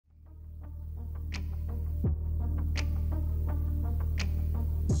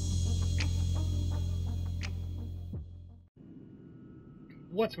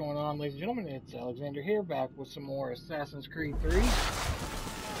What's going on, ladies and gentlemen? It's Alexander here, back with some more Assassin's Creed 3.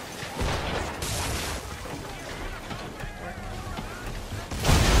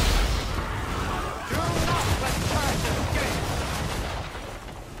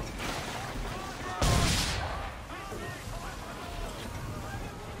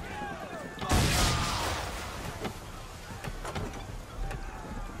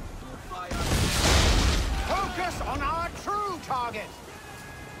 Focus on our true target!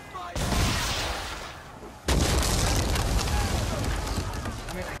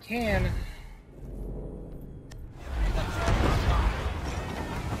 I mean, I can.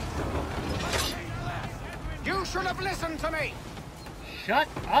 You should have listened to me! Shut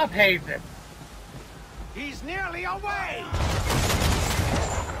up, Haven! He's nearly away!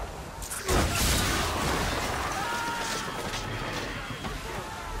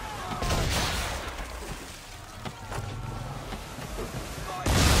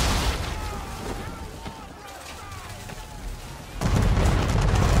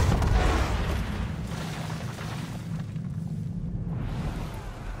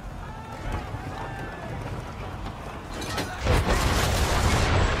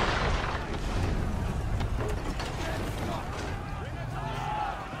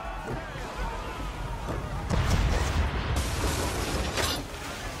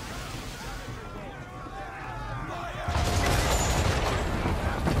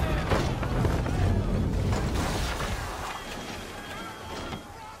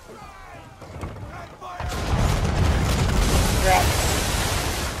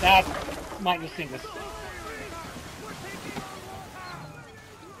 That might just sink us.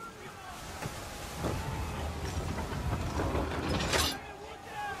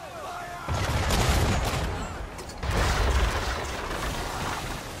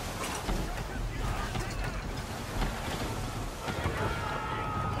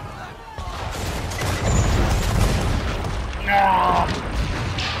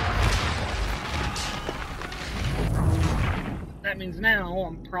 That means now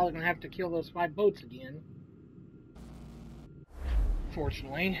I'm probably going to have to kill those 5 boats again.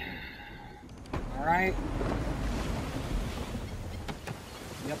 Fortunately. Alright.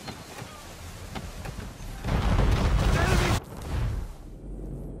 Yep.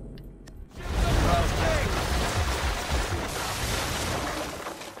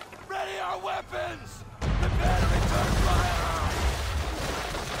 Ready our weapons! Prepare to return fire!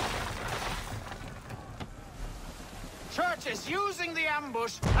 Church is using the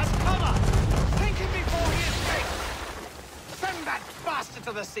ambush as cover! Thinking before he escapes! Send that bastard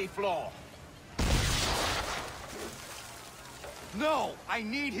to the seafloor! No! I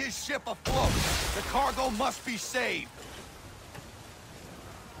need his ship afloat! The cargo must be saved!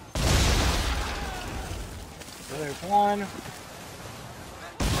 So there's one.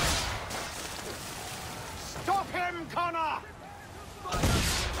 Stop him, Connor!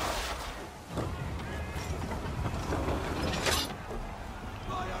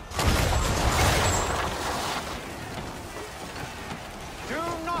 Do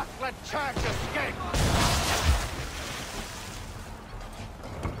not let Church escape!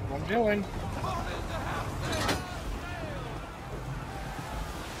 What I'm doing.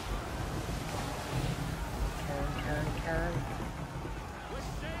 Turn.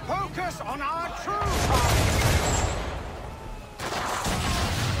 Focus on our true target!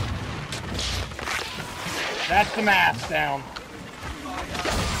 That's the mast down.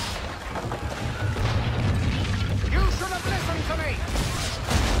 You should have listened to me!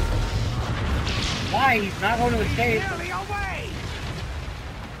 Why? He's not going to escape. Nearly away!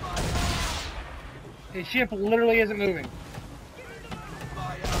 His ship literally isn't moving.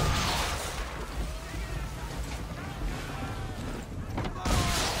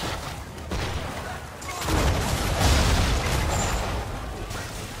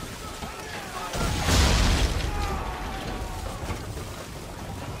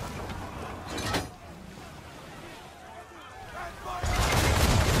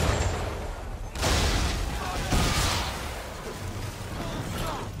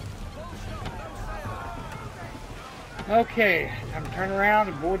 Okay, time to turn around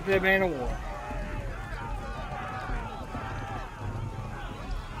and board the man of war.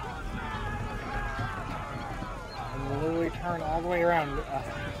 And we'll literally turn all the way around.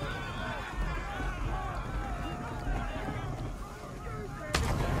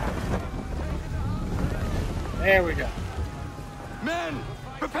 There we go. Men!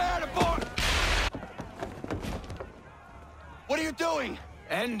 Prepare to board! What are you doing?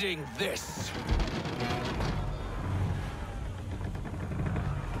 Ending this.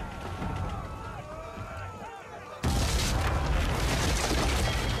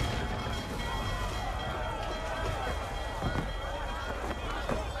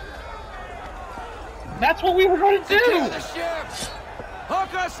 That's what we were going to Secure do! the ship!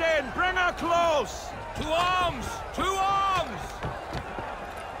 Hook us in! Bring her close! To arms! To arms!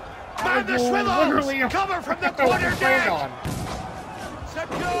 Man the literally swivels! Cover from the put quarter the phone deck! on.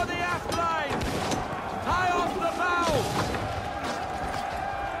 Secure the aft line! Tie off the bow!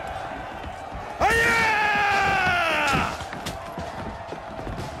 Hiya!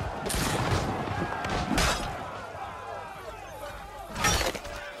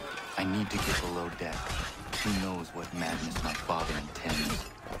 I need to get below deck. Who knows what madness my father intends?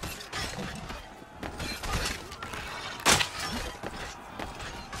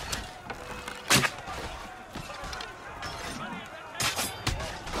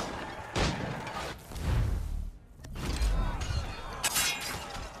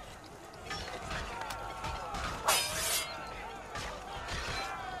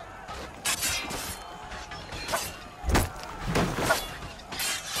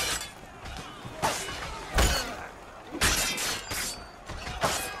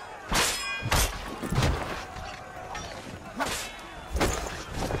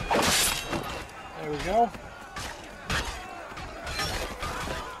 There we go.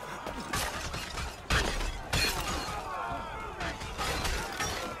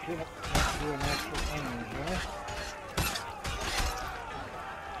 Do an extra thing here.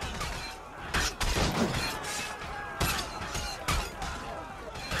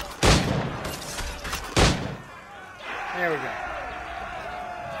 There we go.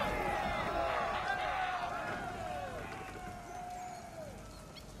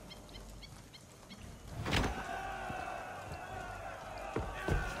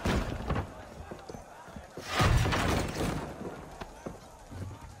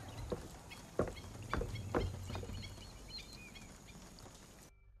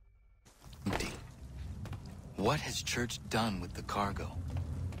 Empty. What has Church done with the cargo?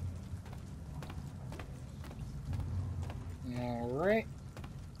 Alright.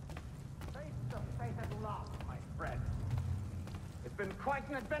 Face to fate at last, my friend. It's been quite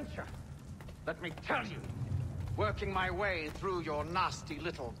an adventure. Let me tell you, working my way through your nasty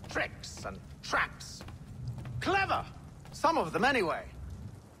little tricks and traps. Clever! Some of them, anyway.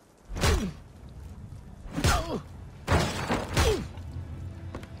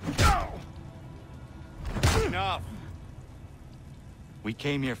 Enough! We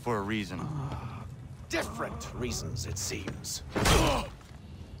came here for a reason. Different reasons, it seems.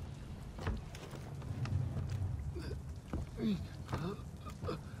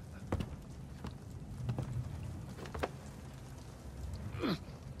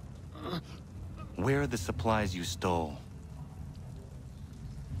 Where are the supplies you stole?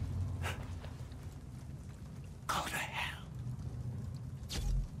 Go to hell.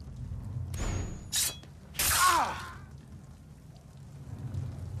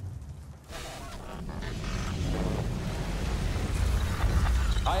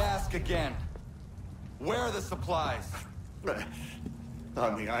 I ask again. Where are the supplies?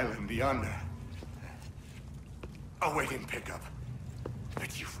 On the island yonder. Awaiting pickup.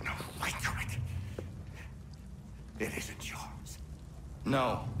 But you've no right to it. It isn't yours.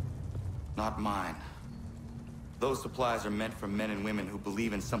 No, not mine. Those supplies are meant for men and women who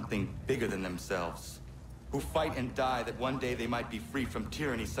believe in something bigger than themselves. Who fight and die that one day they might be free from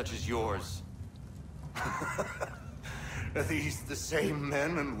tyranny such as yours. Are these the same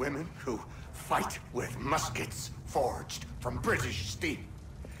men and women who fight with muskets forged from British steel?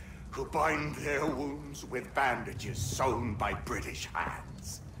 Who bind their wounds with bandages sewn by British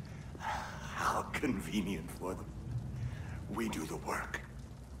hands? How convenient for them. We do the work.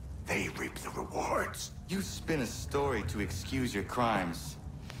 They reap the rewards. You spin a story to excuse your crimes.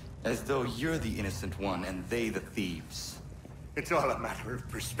 As though you're the innocent one and they the thieves. It's all a matter of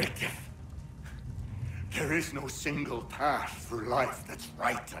perspective. There is no single path through life that's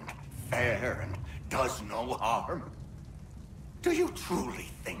right and fair and does no harm. Do you truly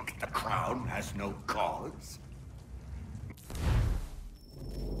think the Crown has no cause?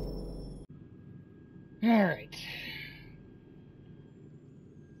 Alright.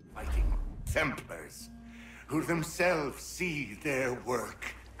 Fighting Templars, who themselves see their work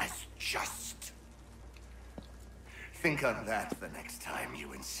as just. Think on that the next time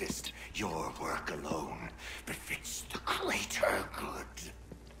you insist your work alone befits the greater good.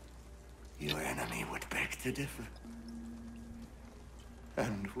 Your enemy would beg to differ,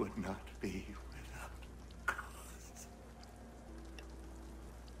 and would not be without cause.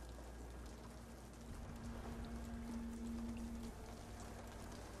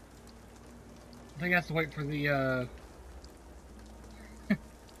 I think I have to wait for the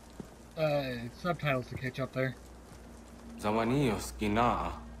subtitles to catch up there. Zawaniyo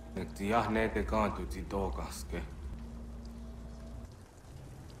skina. You did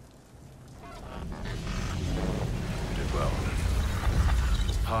well.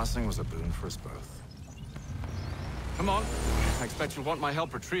 This passing was a boon for us both. Come on. I expect you'll want my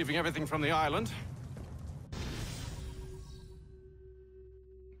help retrieving everything from the island.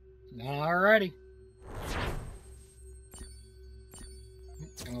 Alrighty.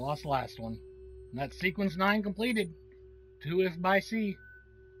 And we lost the last one. And that's sequence 9 completed. 2 if by sea.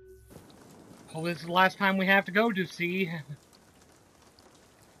 Hopefully this is the last time we have to go to sea.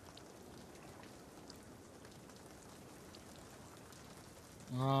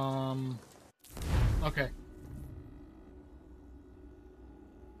 Okay.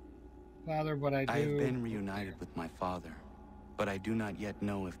 Father, but I do... I have been reunited with my father, but I do not yet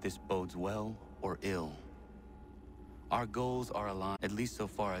know if this bodes well or ill. Our goals are aligned, at least so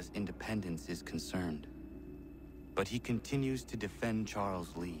far as independence is concerned. But he continues to defend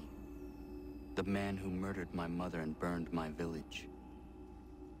Charles Lee, the man who murdered my mother and burned my village.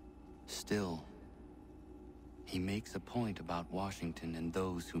 Still, he makes a point about Washington and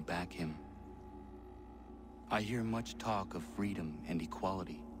those who back him. I hear much talk of freedom and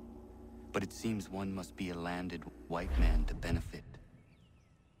equality, but it seems one must be a landed white man to benefit.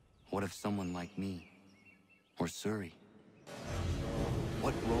 What if someone like me, or Surrey?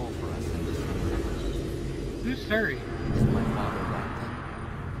 What role for us in this? Who's Surrey? Is my father right then?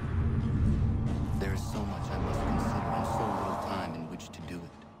 There is so much I must consider and so little time in which to do it.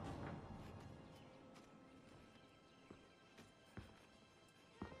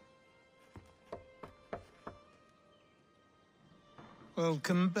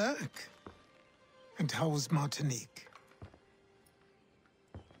 Welcome back. And how was Martinique?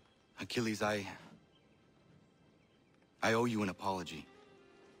 Achilles, I owe you an apology.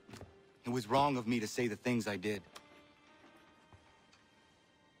 It was wrong of me to say the things I did.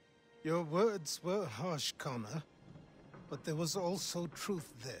 Your words were harsh, Connor, but there was also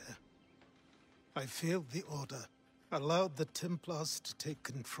truth there. I failed the Order, allowed the Templars to take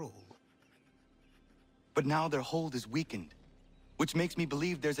control. But now their hold is weakened, which makes me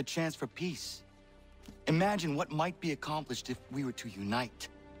believe there's a chance for peace. Imagine what might be accomplished if we were to unite.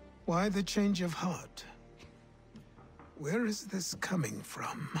 Why the change of heart? Where is this coming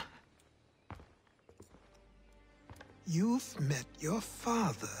from? You've met your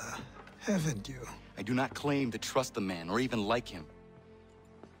father, haven't you? I do not claim to trust the man or even like him.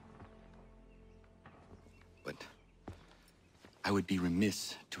 But I would be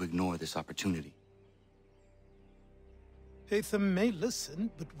remiss to ignore this opportunity. Hatham may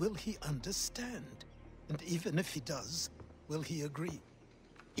listen, but will he understand? And even if he does, will he agree?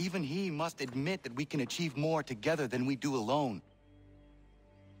 Even he must admit that we can achieve more together than we do alone.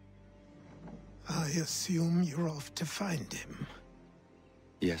 I assume you're off to find him.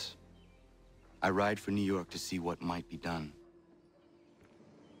 Yes. I ride for New York to see what might be done.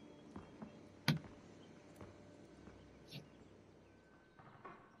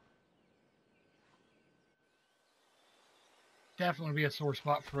 Definitely be a sore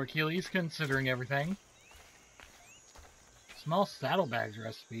spot for Achilles, considering everything. Small saddlebags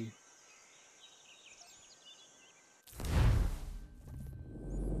recipe.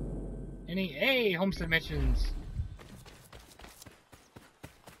 Hey, homestead missions.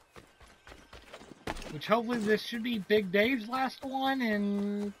 Which hopefully this should be Big Dave's last one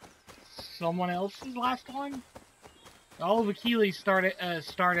and someone else's last one. All of Achilles start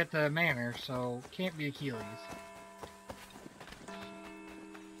at the manor, so can't be Achilles.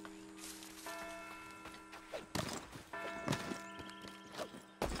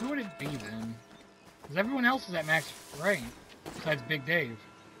 Who would it be then? Because everyone else is at max rank, besides Big Dave.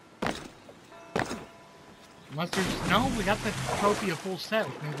 Unless there's... No, we got the trophy of full set,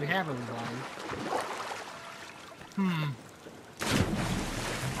 which means we have everybody.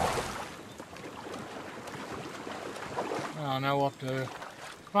 Oh, now we'll have to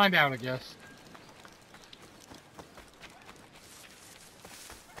find out, I guess.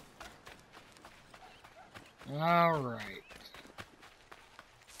 Alright.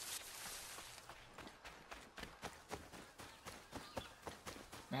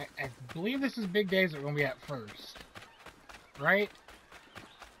 I believe this is Big Days that we're going to be at first. Right?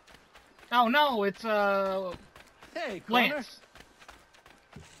 Oh, no, it's, Hey, Connor. Lance.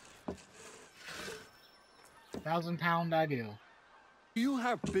 £1,000 ideal. Do you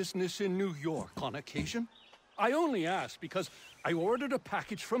have business in New York on occasion? I only ask because I ordered a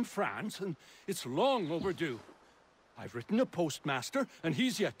package from France and it's long overdue. I've written a postmaster and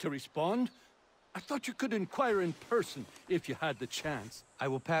he's yet to respond. I thought you could inquire in person if you had the chance. I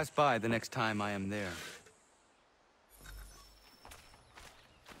will pass by the next time I am there.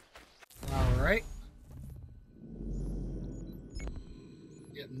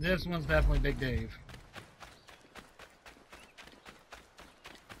 this one's definitely Big Dave.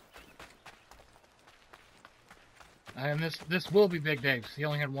 And this will be Big Dave, 'cause he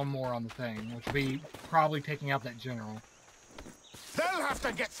only had one more on the thing, which will be probably taking out that general. They'll have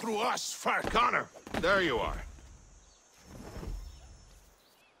to get through us first. Connor, there you are.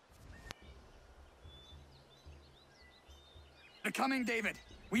 They're coming, David.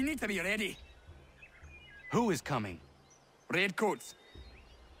 We need to be ready. Who is coming? Redcoats.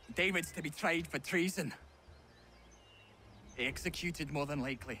 David's to be tried for treason. Executed, more than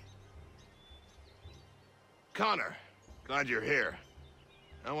likely. Connor, glad you're here.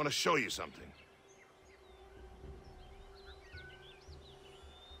 I want to show you something.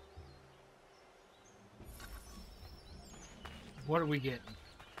 What are we getting?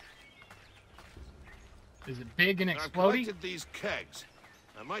 Is it big and I've exploding? collected these kegs.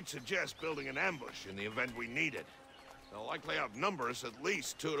 I might suggest building an ambush in the event we need it. They'll likely outnumber us at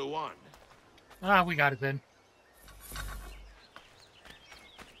least 2 to 1. Ah, we got it then.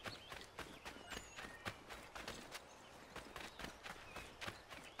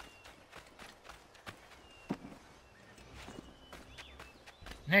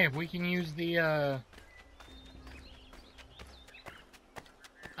 Hey, if we can use the,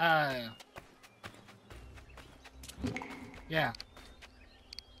 yeah.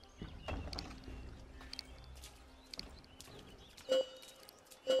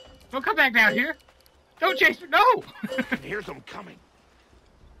 Don't come back down here! Don't chase me! No! Here's them coming.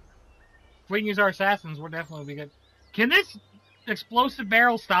 If we can use our assassins, we'll definitely be good. Can this explosive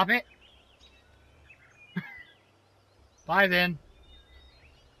barrel stop it? Bye then.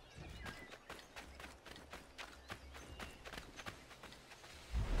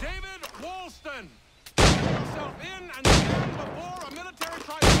 David Walston! Get yourself in and stand before a military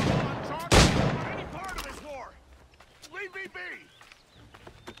tribunal on charges for any part of this war. Leave me be!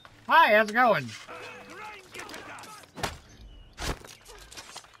 Hi, how's it going?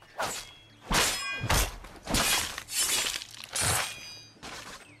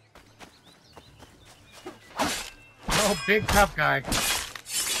 Oh, big tough guy.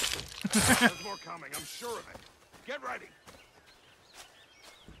 There's more coming, I'm sure of it. Get ready.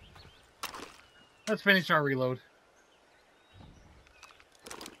 Let's finish our reload.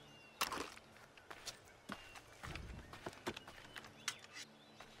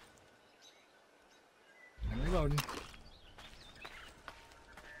 I'm reloading.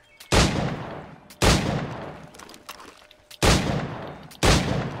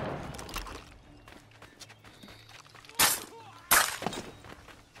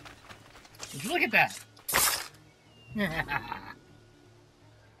 Would you look at that?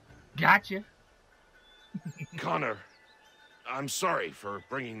 Gotcha. Connor, I'm sorry for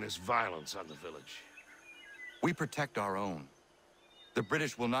bringing this violence on the village. We protect our own. The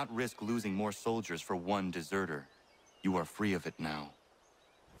British will not risk losing more soldiers for one deserter. You are free of it now.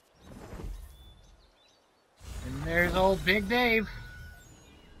 And there's old Big Dave.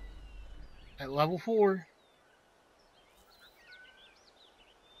 At level 4.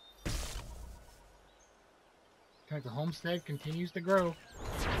 The homestead continues to grow.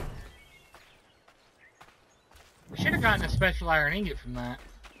 We should have gotten a special iron ingot from that.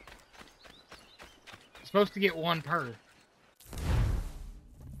 It's supposed to get 1 per.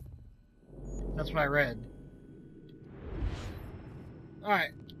 That's what I read.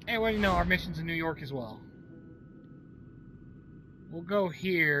 Alright. Hey, what do you know? Our mission's in New York as well. We'll go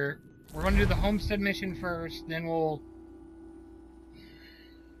here. We're going to do the homestead mission first, then we'll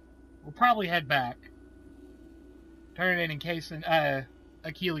probably head back. Turn it in case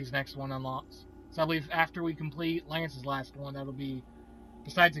Achilles' next one unlocks. So I believe after we complete Lance's last one, that'll be,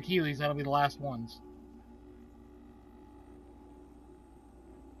 besides Achilles, that'll be the last ones.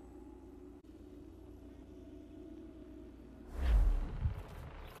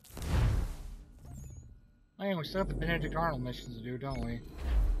 Man, we still have the Benedict Arnold missions to do, don't we?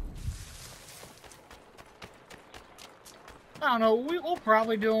 I don't know, we'll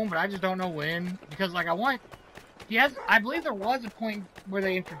probably do them, but I just don't know when. Because, like, I believe there was a point where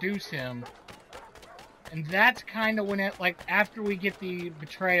they introduced him. And that's kind of when it, like, after we get the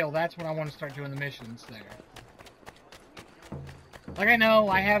betrayal, that's when I want to start doing the missions there. Like, I know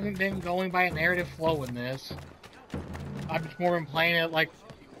I haven't been going by a narrative flow in this. I've just more been playing it like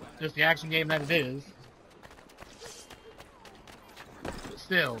just the action game that it is. But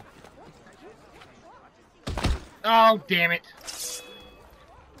still. Oh, damn it.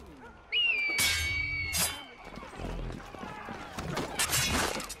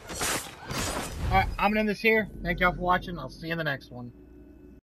 Alright, I'm gonna end this here. Thank y'all for watching. I'll see you in the next one.